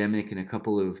pandemic and a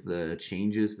couple of the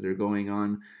changes that are going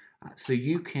on. So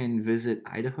you can visit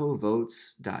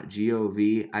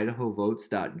idahovotes.gov,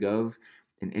 idahovotes.gov,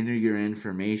 and enter your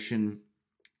information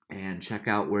and check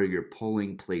out where your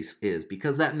polling place is,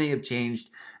 because that may have changed,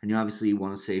 and you obviously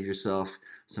want to save yourself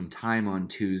some time on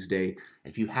Tuesday.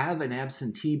 If you have an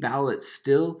absentee ballot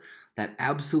still, that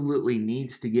absolutely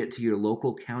needs to get to your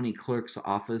local county clerk's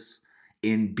office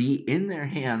and be in their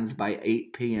hands by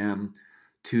 8 p.m.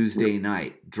 Tuesday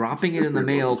night. Dropping it in the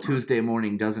mail Tuesday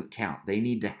morning doesn't count. They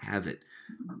need to have it.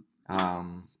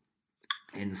 And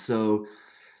so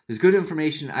there's good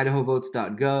information at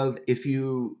idahovotes.gov. If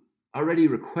you already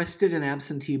requested an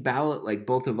absentee ballot like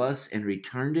both of us and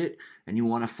returned it, and you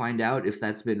want to find out if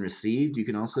that's been received, you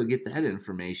can also get that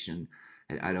information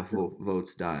at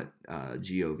idahovotes.gov,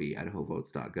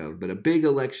 idahovotes.gov. But a big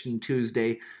election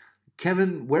Tuesday.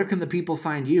 Kevin, where can the people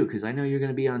find you? Because I know you're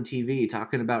going to be on TV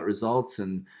talking about results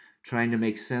and trying to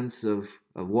make sense of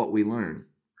what we learn.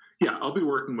 Yeah, I'll be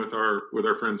working with our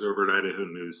friends over at Idaho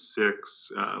News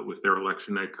 6 with their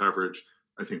election night coverage.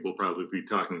 I think we'll probably be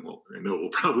talking, I know we'll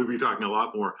probably be talking a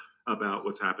lot more about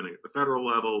what's happening at the federal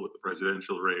level with the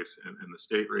presidential race and the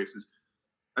state races.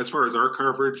 As far as our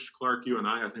coverage, Clark, you and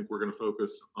I think we're going to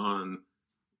focus on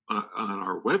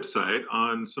our website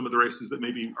on some of the races that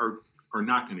maybe are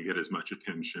not going to get as much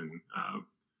attention.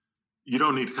 You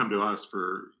don't need to come to us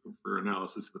for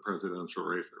analysis of the presidential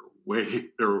race.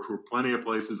 There are plenty of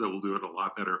places that will do it a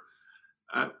lot better.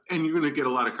 And you're going to get a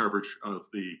lot of coverage of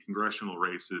the congressional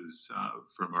races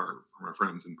from our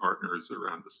friends and partners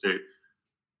around the state.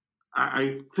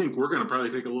 I think we're going to probably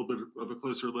take a little bit of a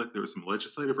closer look. There are some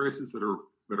legislative races that are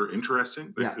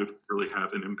interesting that could really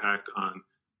have an impact on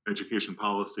education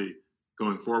policy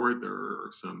going forward. There are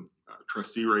some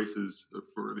trustee races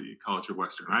for the College of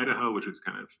Western Idaho, which is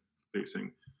kind of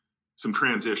facing some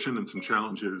transition and some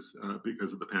challenges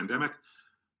because of the pandemic.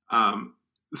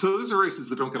 So those are races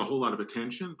that don't get a whole lot of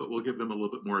attention, but we'll give them a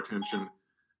little bit more attention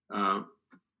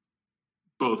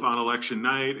both on election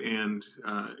night and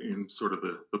in sort of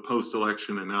the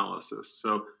post-election analysis.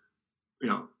 So,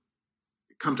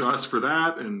 come to us for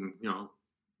that, and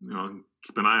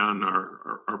keep an eye on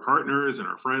our partners and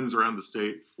our friends around the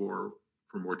state for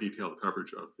more detailed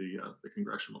coverage of the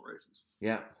congressional races.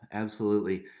 Yeah,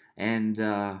 absolutely. And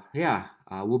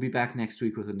we'll be back next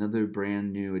week with another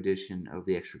brand new edition of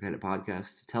the Extra Credit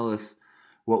Podcast to tell us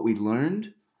what we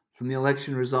learned from the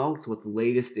election results, what the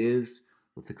latest is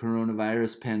with the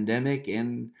coronavirus pandemic.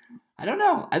 And I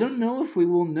don't know if we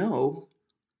will know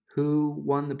who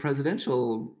won the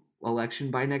presidential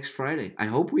election by next Friday. I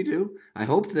hope we do. I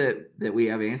hope that we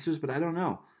have answers, but I don't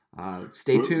know.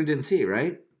 Stay tuned and see,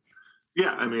 right?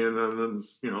 Yeah, I mean, and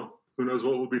who knows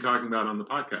what we'll be talking about on the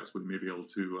podcast. We may be able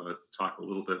to talk a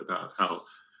little bit about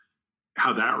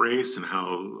how that race and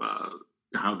how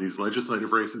these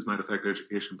legislative races might affect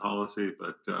education policy,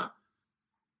 but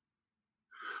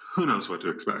who knows what to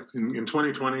expect. In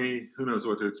 2020, who knows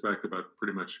what to expect about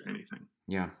pretty much anything.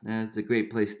 Yeah, it's a great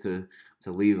place to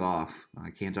leave off.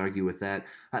 I can't argue with that.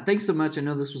 Thanks so much. I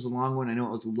know this was a long one. I know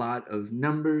it was a lot of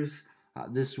numbers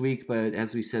this week, but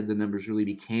as we said, the numbers really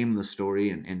became the story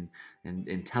and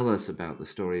tell us about the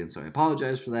story. And so I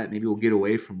apologize for that. Maybe we'll get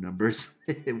away from numbers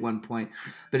at one point.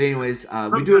 But anyways,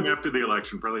 we do after the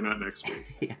election, probably not next week.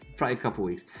 Yeah, probably a couple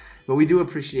weeks. But we do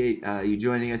appreciate you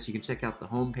joining us. You can check out the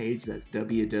homepage. That's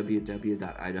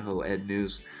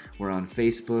www.idahoednews. We're on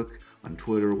Facebook, on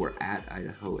Twitter. We're at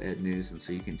Idaho Ed News, and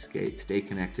so you can stay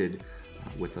connected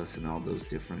with us in all those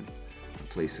different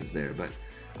places there. But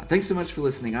thanks so much for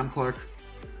listening. I'm Clark.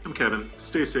 I'm Kevin.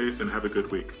 Stay safe and have a good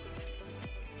week.